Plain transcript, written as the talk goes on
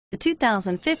The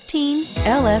 2015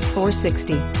 LS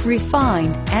 460.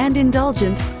 Refined and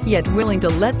indulgent, yet willing to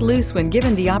let loose when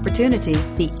given the opportunity,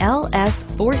 the LS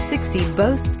 460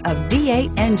 boasts a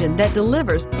V8 engine that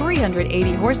delivers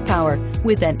 380 horsepower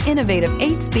with an innovative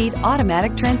 8-speed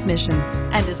automatic transmission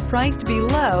and is priced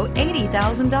below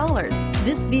 $80,000.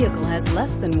 This vehicle has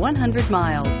less than 100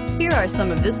 miles. Here are some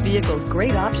of this vehicle's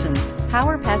great options: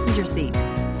 power passenger seat,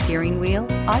 steering wheel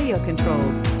audio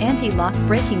controls, anti-lock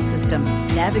braking system,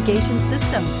 navigation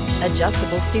system,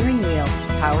 adjustable steering wheel,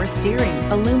 power steering,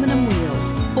 aluminum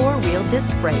wheels, 4-wheel disc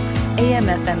brakes,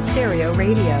 AM/FM stereo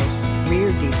radio,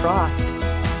 rear defrost.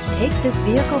 Take this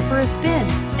vehicle for a spin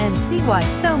and see why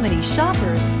so many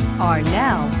shoppers are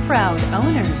now proud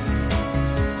owners.